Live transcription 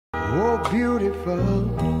Oh, beautiful,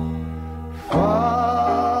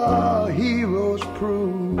 for heroes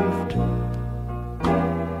proved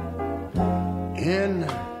in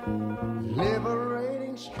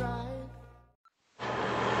liberating strife.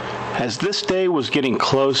 As this day was getting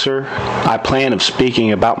closer, I planned of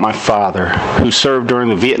speaking about my father, who served during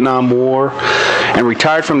the Vietnam War and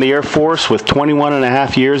retired from the Air Force with 21 and a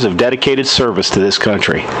half years of dedicated service to this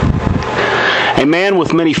country. A man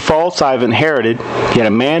with many faults I've inherited, yet a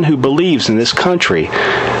man who believes in this country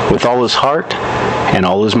with all his heart and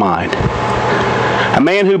all his mind. A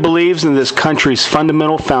man who believes in this country's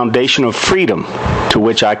fundamental foundation of freedom, to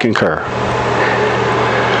which I concur.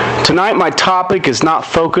 Tonight my topic is not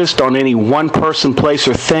focused on any one person, place,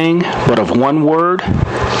 or thing, but of one word,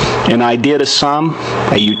 an idea to some,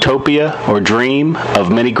 a utopia or dream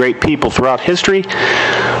of many great people throughout history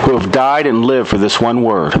who have died and lived for this one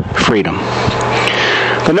word, freedom.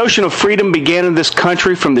 The notion of freedom began in this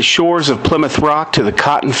country from the shores of Plymouth Rock to the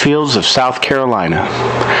cotton fields of South Carolina.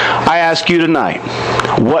 I ask you tonight,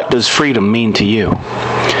 what does freedom mean to you?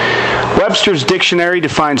 Webster's dictionary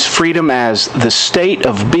defines freedom as the state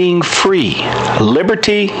of being free,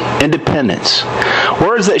 liberty, independence.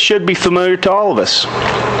 Words that should be familiar to all of us.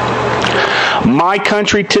 My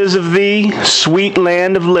country, 'tis of thee, sweet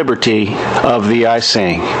land of liberty, of thee I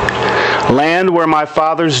sing. Land where my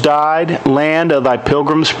fathers died, land of thy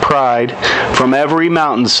pilgrim's pride, from every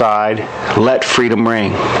mountainside, let freedom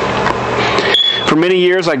ring. For many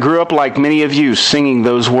years I grew up like many of you singing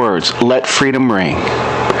those words, let freedom ring.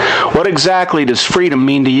 What exactly does freedom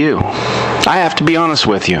mean to you? I have to be honest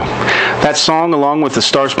with you. That song, along with the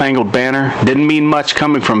Star-Spangled Banner, didn't mean much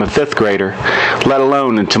coming from a fifth grader, let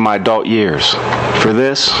alone into my adult years. For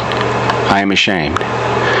this, I am ashamed.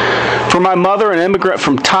 For my mother, an immigrant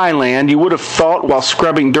from Thailand, you would have thought while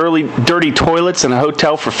scrubbing dirty toilets in a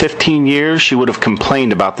hotel for 15 years, she would have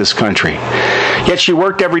complained about this country. Yet she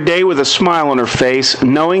worked every day with a smile on her face,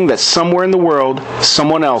 knowing that somewhere in the world,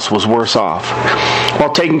 someone else was worse off.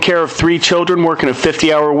 While taking care of 3 children, working a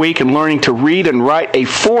 50-hour week, and learning to read and write a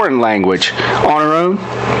foreign language on her own,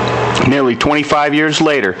 nearly 25 years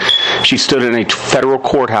later, she stood in a federal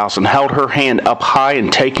courthouse and held her hand up high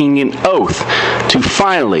and taking an oath to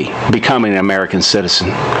finally becoming an American citizen.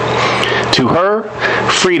 To her,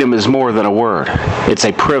 freedom is more than a word. It's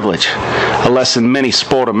a privilege, a lesson many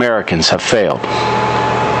spoiled Americans have failed.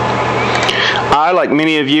 I, like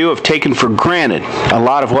many of you, have taken for granted a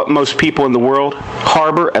lot of what most people in the world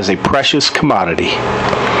harbor as a precious commodity.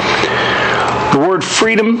 The word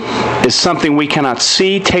freedom is something we cannot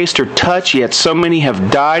see, taste, or touch, yet so many have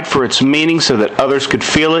died for its meaning so that others could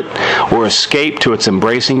feel it or escape to its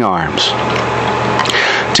embracing arms.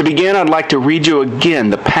 To begin, I'd like to read you again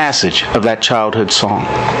the passage of that childhood song.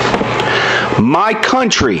 My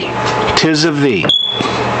country, 'tis of thee,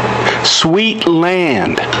 sweet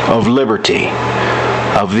land of liberty,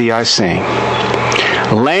 of thee I sing.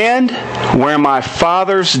 Land where my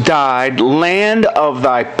fathers died, land of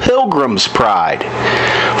thy pilgrim's pride.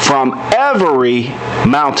 From every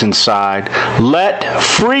mountainside, let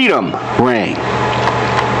freedom ring.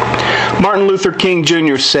 Martin Luther King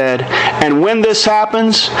Jr. said, and when this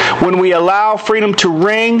happens, when we allow freedom to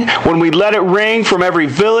ring, when we let it ring from every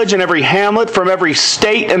village and every hamlet, from every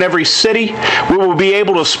state and every city, we will be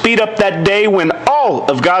able to speed up that day when all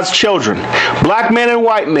of God's children, black men and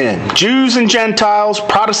white men, Jews and Gentiles,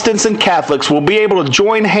 Protestants and Catholics, will be able to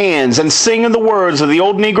join hands and sing in the words of the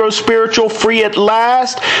old Negro spiritual, free at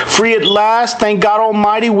last, thank God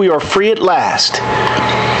Almighty, we are free at last.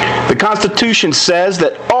 The Constitution says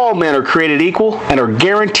that all men are created equal and are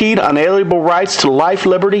guaranteed unalienable rights to life,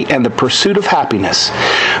 liberty, and the pursuit of happiness.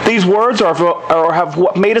 These words have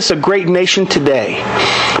what made us a great nation today.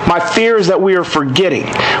 My fear is that we are forgetting.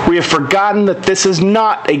 We have forgotten that this is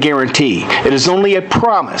not a guarantee. It is only a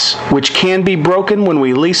promise which can be broken when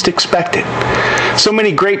we least expect it. So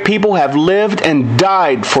many great people have lived and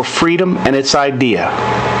died for freedom and its idea.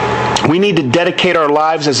 We need to dedicate our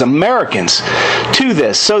lives as Americans to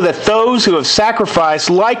this so that those who have sacrificed,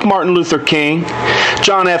 like Martin Luther King,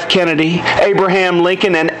 John F. Kennedy, Abraham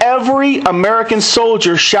Lincoln, and every American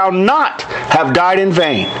soldier shall not have died in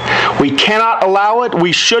vain. We cannot allow it.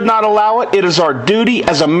 We should not allow it. It is our duty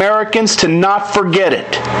as Americans to not forget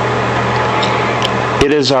it.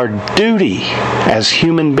 It is our duty as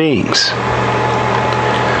human beings.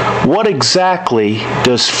 What exactly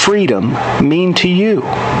does freedom mean to you?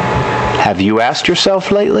 Have you asked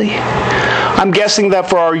yourself lately? I'm guessing that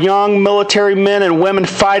for our young military men and women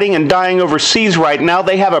fighting and dying overseas right now,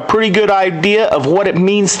 they have a pretty good idea of what it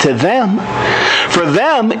means to them. For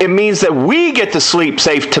them, it means that we get to sleep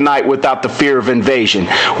safe tonight without the fear of invasion.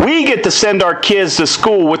 We get to send our kids to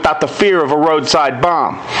school without the fear of a roadside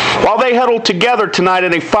bomb. While they huddle together tonight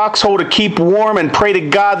in a foxhole to keep warm and pray to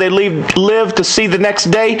God they live to see the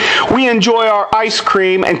next day, we enjoy our ice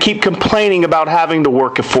cream and keep complaining about having to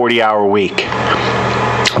work a 40-hour week.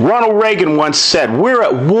 Ronald Reagan once said, "We're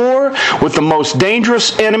at war with the most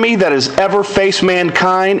dangerous enemy that has ever faced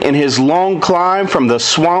mankind in his long climb from the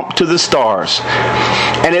swamp to the stars."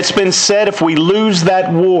 And it's been said, if we lose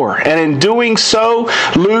that war, and in doing so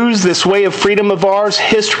lose this way of freedom of ours,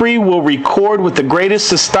 history will record with the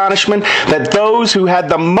greatest astonishment that those who had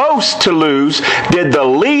the most to lose did the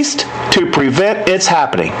least to prevent its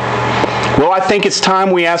happening. Well, I think it's time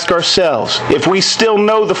we ask ourselves if we still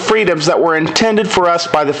know the freedoms that were intended for us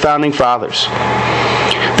by the Founding Fathers.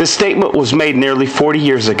 This statement was made nearly 40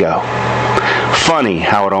 years ago. Funny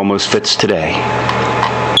how it almost fits today.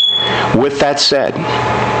 With that said,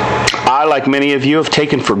 I, like many of you, have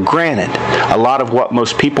taken for granted a lot of what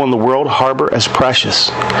most people in the world harbor as precious.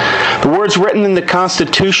 The words written in the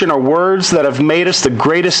Constitution are words that have made us the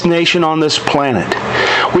greatest nation on this planet.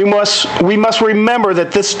 We must remember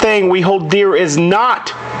that this thing we hold dear is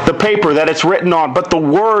not the paper that it's written on, but the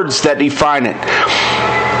words that define it.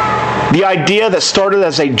 The idea that started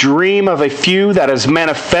as a dream of a few that has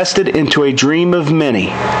manifested into a dream of many.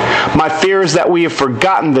 My fear is that we have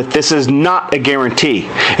forgotten that this is not a guarantee.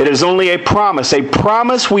 It is only a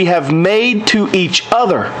promise we have made to each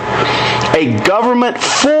other. A government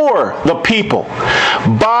for the people,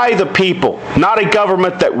 by the people, not a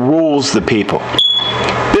government that rules the people.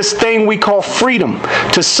 This thing we call freedom,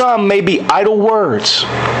 to some may be idle words.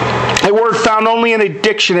 A word found only in a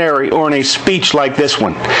dictionary or in a speech like this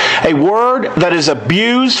one. A word that is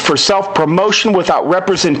abused for self-promotion without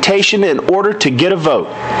representation in order to get a vote.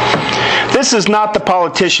 This is not the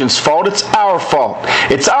politicians' fault, it's our fault.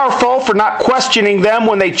 It's our fault for not questioning them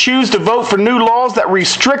when they choose to vote for new laws that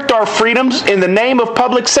restrict our freedoms in the name of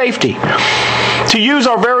public safety. To use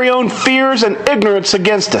our very own fears and ignorance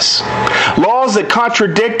against us. Laws that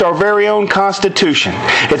contradict our very own Constitution.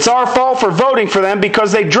 It's our fault for voting for them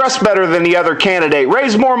because they dress better than the other candidate,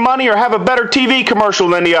 raise more money, or have a better TV commercial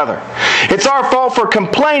than the other. It's our fault for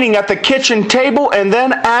complaining at the kitchen table, and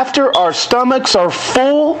then after our stomachs are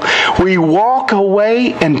full, we walk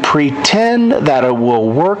away and pretend that it will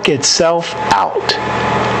work itself out.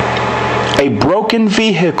 A broken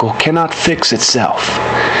vehicle cannot fix itself.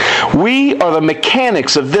 We are the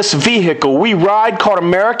mechanics of this vehicle we ride called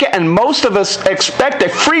America, and most of us expect a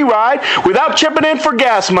free ride without chipping in for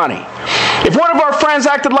gas money. If one of our friends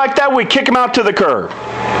acted like that, we kick him out to the curb.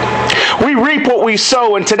 We reap what we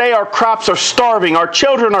sow, and today our crops are starving. Our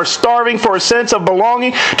children are starving for a sense of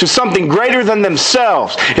belonging to something greater than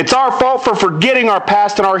themselves. It's our fault for forgetting our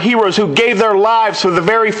past and our heroes who gave their lives for the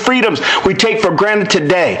very freedoms we take for granted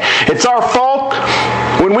today. It's our fault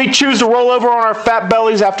when we choose to roll over on our fat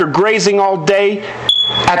bellies after grazing all day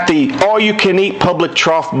at the all-you-can-eat public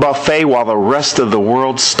trough buffet while the rest of the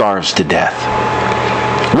world starves to death.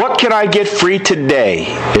 What can I get free today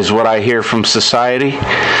is what I hear from society.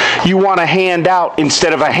 You want a hand out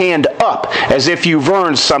instead of a hand up, as if you've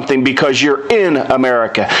earned something because you're in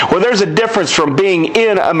America. Well, there's a difference from being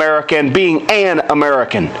in America and being an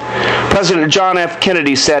American. President John F.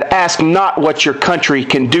 Kennedy said, "Ask not what your country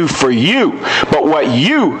can do for you, but what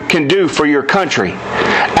you can do for your country."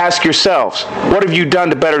 Ask yourselves, what have you done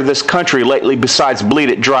to better this country lately besides bleed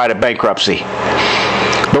it dry to bankruptcy?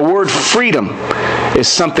 The word freedom is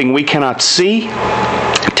something we cannot see,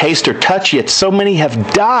 taste, or touch, yet so many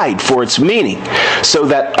have died for its meaning, so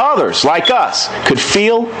that others, like us, could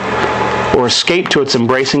feel or escape to its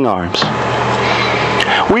embracing arms.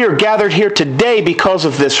 We are gathered here today because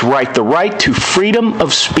of this right, the right to freedom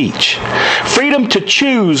of speech. Freedom to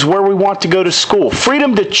choose where we want to go to school.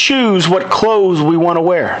 Freedom to choose what clothes we want to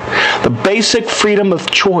wear. The basic freedom of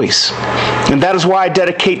choice. And that is why I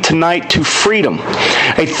dedicate tonight to freedom.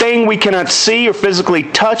 A thing we cannot see or physically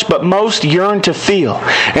touch, but most yearn to feel.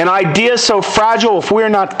 An idea so fragile, if we're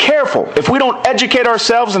not careful, if we don't educate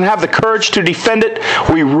ourselves and have the courage to defend it,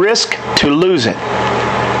 we risk to lose it.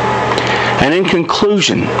 And in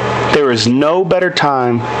conclusion, there is no better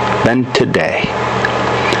time than today.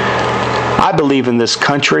 I believe in this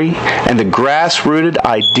country and the grass-rooted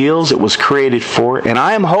ideals it was created for, and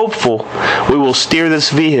I am hopeful we will steer this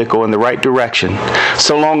vehicle in the right direction,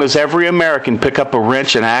 so long as every American pick up a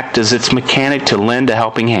wrench and act as its mechanic to lend a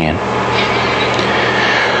helping hand.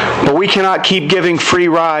 But We cannot keep giving free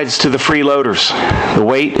rides to the freeloaders. The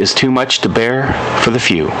weight is too much to bear for the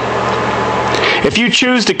few. If you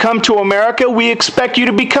choose to come to America, we expect you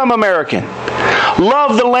to become American.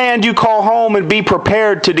 Love the land you call home and be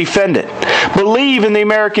prepared to defend it. Believe in the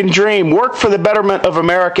American dream. Work for the betterment of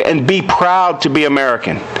America and be proud to be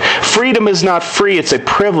American. Freedom is not free. It's a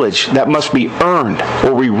privilege that must be earned,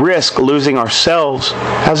 or we risk losing ourselves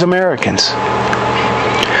as Americans.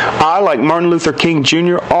 I, like Martin Luther King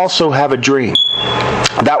Jr., also have a dream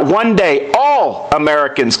that one day all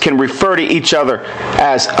Americans can refer to each other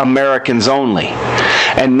as Americans only,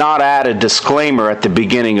 and not add a disclaimer at the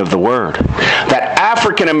beginning of the word. That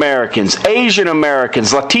African Americans, Asian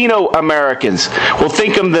Americans, Latino Americans will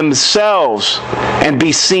think of themselves and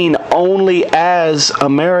be seen only as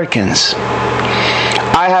Americans.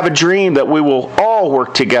 I have a dream that we will all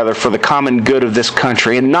work together for the common good of this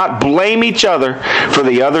country and not blame each other for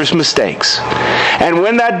the other's mistakes. And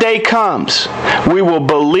when that day comes, we will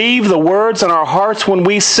believe the words in our hearts when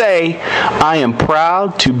we say, I am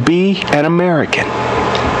proud to be an American.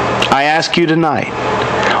 I ask you tonight,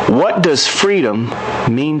 what does freedom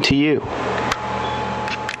mean to you?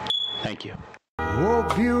 Thank you.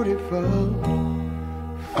 Oh, beautiful,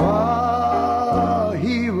 far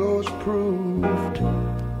heroes prove